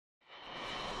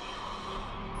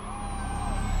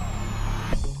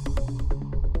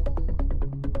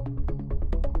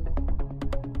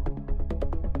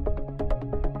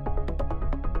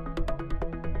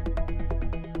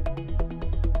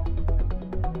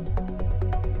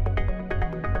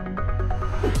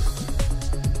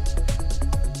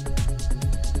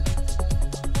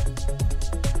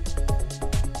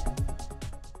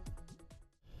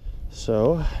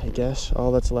So I guess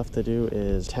all that's left to do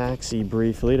is taxi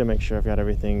briefly to make sure I've got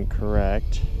everything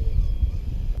correct.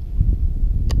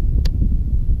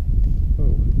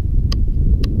 Ooh.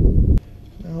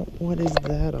 Now, what is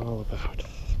that all about?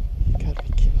 You gotta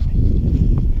be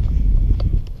kidding me.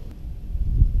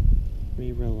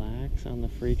 We relax on the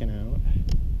freaking out.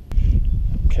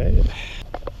 Okay.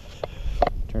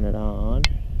 Turn it on.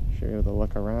 Should be able to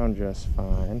look around just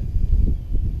fine.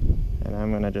 And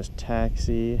I'm gonna just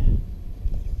taxi.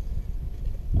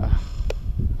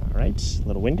 Alright, a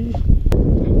little windy.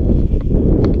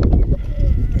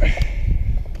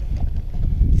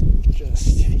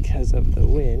 Just because of the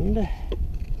wind.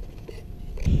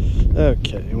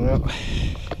 Okay, well,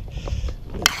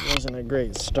 this wasn't a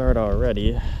great start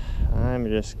already. I'm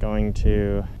just going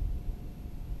to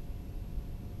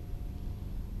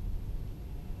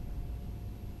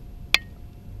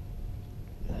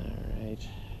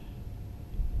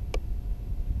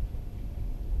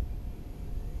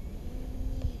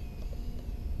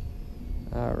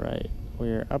Alright,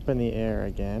 we're up in the air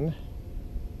again.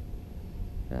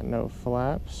 Got no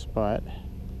flaps, but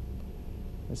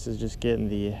this is just getting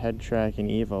the head tracking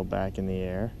Evo back in the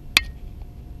air,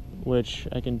 which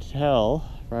I can tell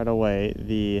right away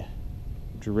the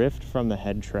drift from the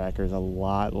head tracker is a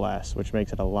lot less, which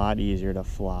makes it a lot easier to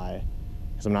fly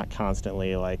because I'm not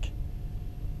constantly like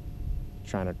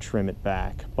trying to trim it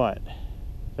back. But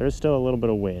there's still a little bit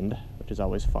of wind, which is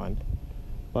always fun,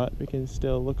 but we can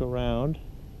still look around.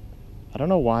 I don't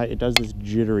know why it does this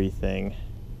jittery thing,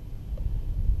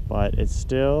 but it's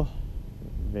still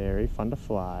very fun to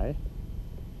fly.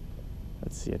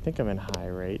 Let's see, I think I'm in high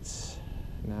rates.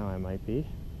 Now I might be.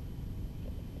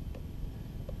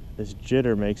 This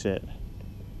jitter makes it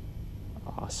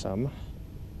awesome.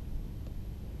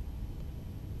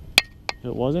 If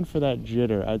it wasn't for that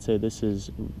jitter, I'd say this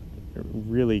is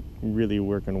really, really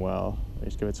working well.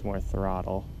 Let's give it some more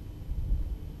throttle.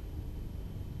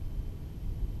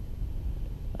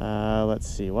 Let's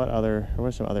see, what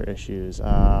were some other issues?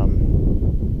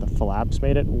 The flaps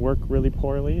made it work really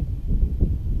poorly.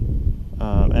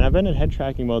 And I've been in head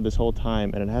tracking mode this whole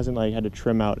time, and it hasn't like had to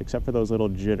trim out except for those little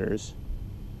jitters,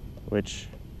 which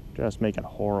just make it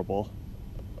horrible.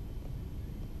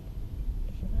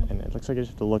 And it looks like I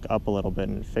just have to look up a little bit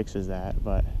and it fixes that,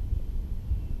 but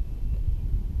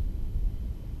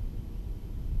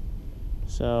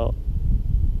so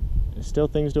still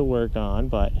things to work on,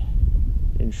 but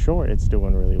in short, it's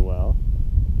doing really well.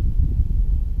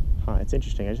 Huh, it's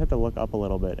interesting. I just have to look up a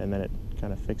little bit and then it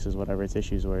kind of fixes whatever its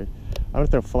issues were. I'm gonna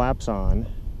throw flaps on.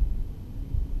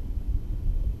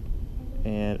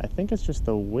 And I think it's just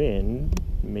the wind,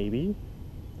 maybe.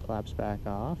 Flaps back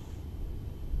off.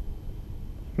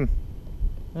 I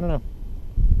don't know.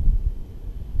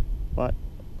 But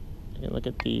you can look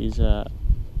at these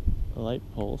light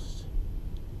posts.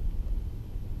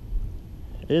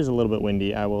 It is a little bit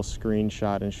windy. I will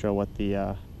screenshot and show what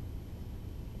the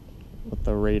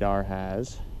radar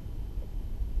has.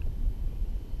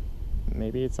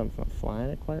 Maybe it's something not flying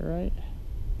it quite right.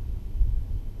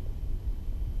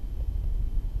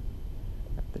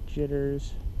 Got the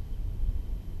jitters.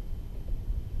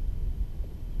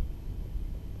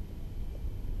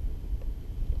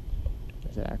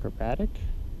 Is it acrobatic?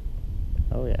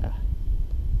 Oh yeah.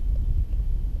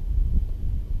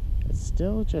 It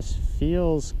still just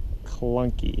feels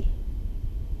clunky.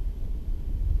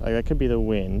 Like that could be the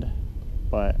wind,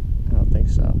 but I don't think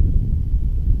so.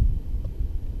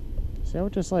 See how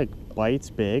it just like bites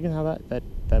big and how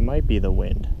that might be the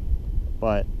wind,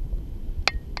 but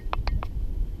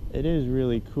it is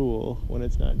really cool when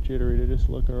it's not jittery to just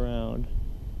look around.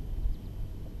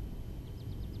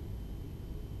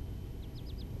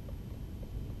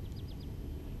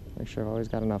 Make sure I've always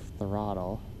got enough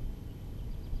throttle.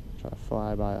 Try to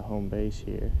fly by a home base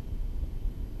here.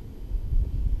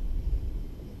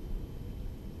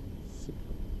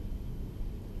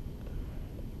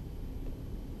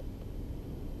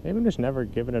 Maybe I'm just never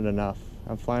giving it enough.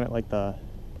 I'm flying it like the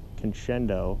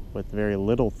Crescendo with very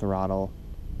little throttle,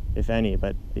 if any,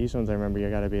 but these ones I remember you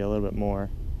gotta be a little bit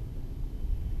more.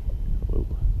 Ooh.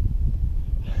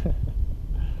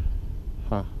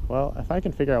 Huh. Well, if I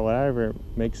can figure out whatever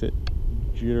makes it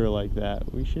jitter like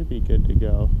that, we should be good to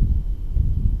go.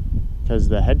 Because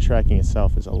the head tracking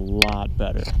itself is a lot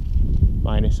better,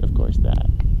 minus of course that.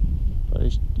 But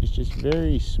it's just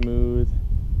very smooth.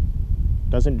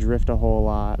 Doesn't drift a whole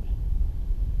lot.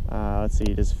 Let's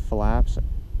see, just flaps.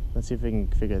 Let's see if we can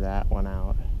figure that one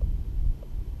out.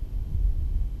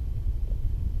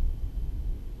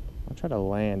 I'll try to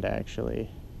land actually.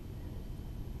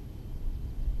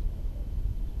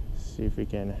 See if we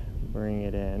can bring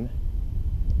it in.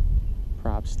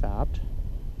 prop stopped.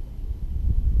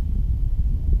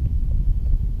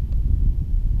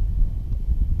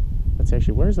 Let's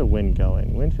actually, where's the wind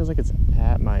going? Wind feels like it's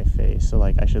at my face, so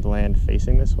like I should land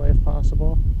facing this way if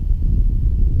possible.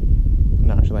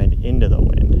 No, I should land into the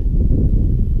wind.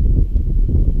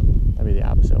 That'd be the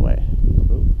opposite way.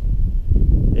 Ooh.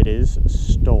 It is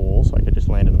stole, so I could just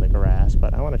land it in the grass,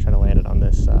 but I want to try to land it on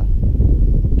this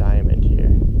diamond here.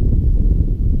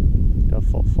 Go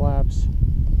full flaps.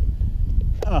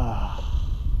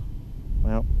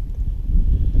 Well,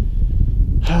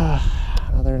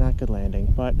 another not good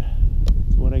landing, but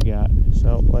it's what I got.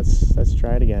 So let's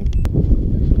try it again.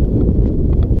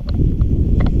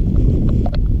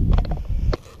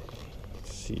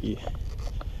 Let's see.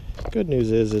 Good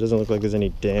news is it doesn't look like there's any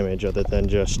damage other than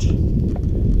just the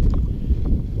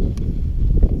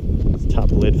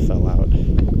top lid fell out.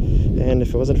 And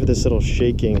if it wasn't for this little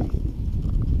shaking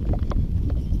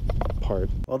part.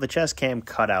 Well, the chest cam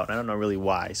cut out, and I don't know really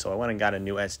why, so I went and got a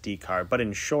new SD card. But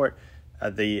in short,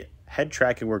 the head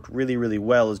tracking worked really, really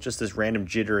well. It's just this random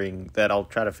jittering that I'll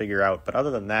try to figure out. But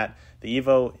other than that, the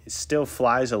Evo still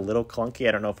flies a little clunky.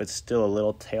 I don't know if it's still a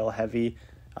little tail heavy,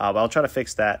 but I'll try to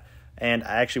fix that. And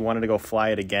I actually wanted to go fly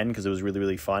it again because it was really,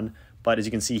 really fun. But as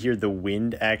you can see here, the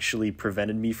wind actually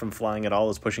prevented me from flying at all. It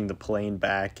was pushing the plane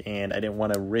back, and I didn't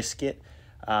want to risk it.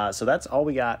 So that's all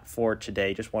we got for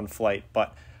today, just one flight.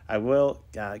 But I will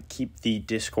keep the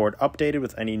Discord updated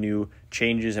with any new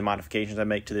changes and modifications I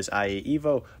make to this IA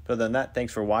Evo. But other than that,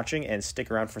 thanks for watching, and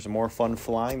stick around for some more fun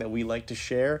flying that we like to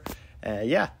share.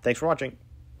 Yeah, thanks for watching.